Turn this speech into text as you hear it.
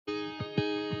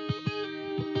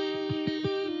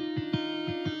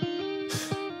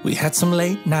We had some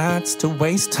late nights to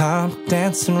waste time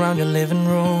dancing around your living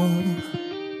room.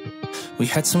 We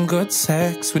had some good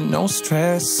sex with no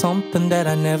stress, something that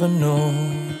I never knew.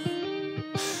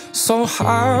 So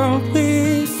how'd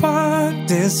we fight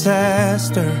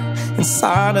disaster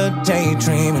inside a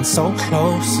daydream, and so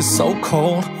close, it's so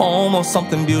cold, almost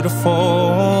something beautiful.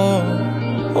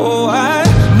 Oh, I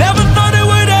never thought it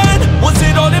would end. Was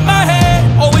it all in my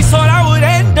head? Always thought I would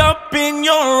end up in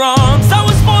your arms. I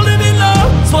was falling in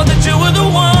love, swore that you were the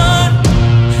one.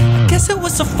 I guess it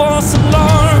was a false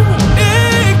alarm.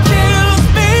 It kills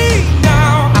me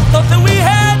now. I thought that we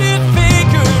had it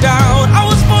figured out. I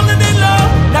was falling in love,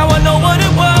 now I know what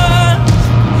it was.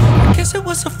 I guess it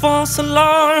was a false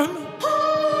alarm.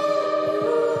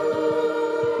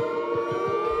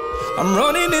 I'm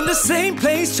running in the same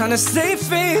place, trying to save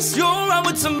face. You're out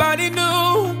with somebody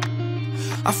new.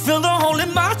 I feel the hole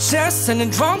in my chest, sending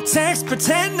drunk texts,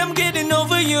 pretend I'm getting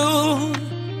over you.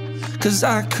 'Cause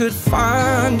I could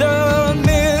find a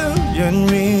million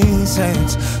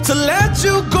reasons to let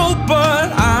you go, but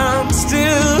I'm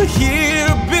still here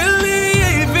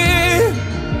believing.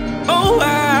 Oh,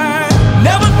 I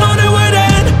never thought it would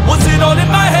end. Was it all in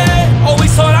my head?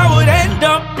 Always thought I would end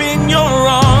up in your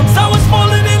arms. I was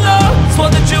falling in love, swore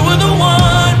that you were the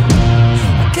one.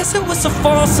 I guess it was a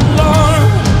false alarm.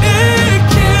 It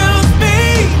kills me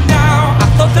now. I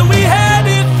thought that we had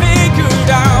it figured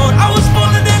out. I was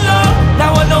falling in love,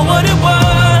 now I know what it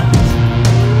was.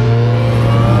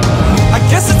 I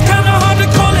guess it's kinda hard to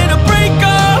call it a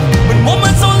breakup when one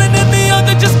man's all in and the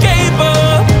other just gave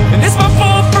up. And it's my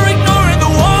fault for ignoring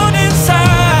the warning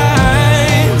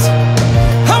signs.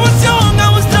 I was young, I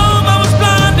was dumb, I was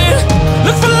blinded.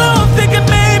 Look for love, thinking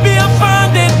maybe I'll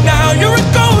find it. Now you're a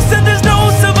ghost and there's no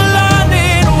silver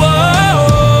lining. Whoa.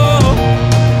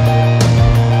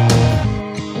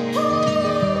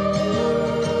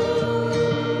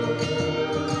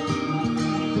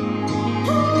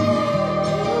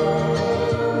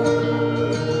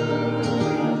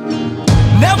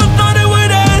 Never thought it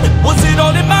would end. Was it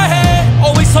all in my head?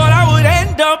 Always thought I would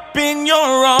end up in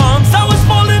your arms. I was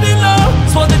falling in love,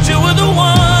 swore that you were the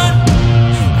one.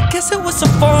 I guess it was a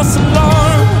false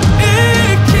alarm.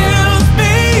 It kills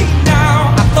me now.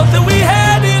 I thought that we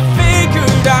had it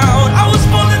figured out. I was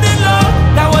falling in love,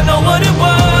 now I know what it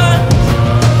was.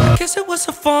 I guess it was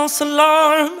a false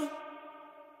alarm.